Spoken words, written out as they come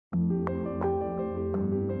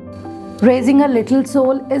Raising a little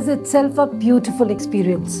soul is itself a beautiful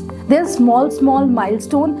experience. Their small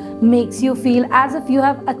milestone makes you feel as if you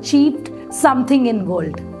have achieved something in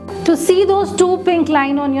world. To see those 2 pink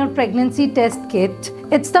lines on your pregnancy test kit,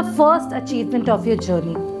 it's the first achievement of your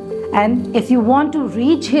journey. And if you want to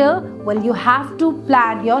reach here, well, you have to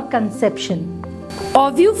plan your conception.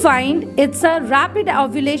 OvuFind, it's a rapid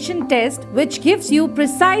ovulation test which gives you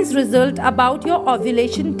precise result about your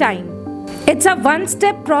ovulation time. It's a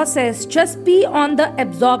one-step process. Just pee on the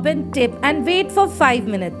absorbent tip and wait for 5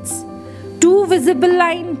 minutes. 2 visible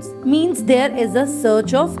lines means there is a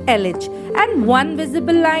surge of LH, and 1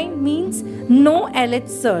 visible line means no LH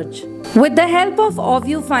surge. With the help of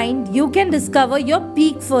OvuFind, you can discover your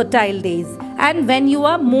peak fertile days and when you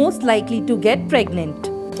are most likely to get pregnant.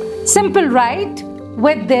 Simple, right?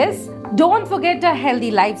 With this, don't forget a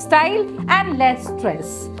healthy lifestyle and less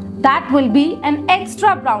stress. That will be an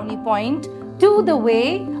extra brownie point to the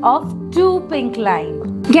way of 2 pink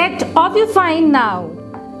lines. Get OvuFind now.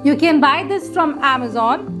 You can buy this from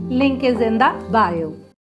Amazon. Link is in the bio.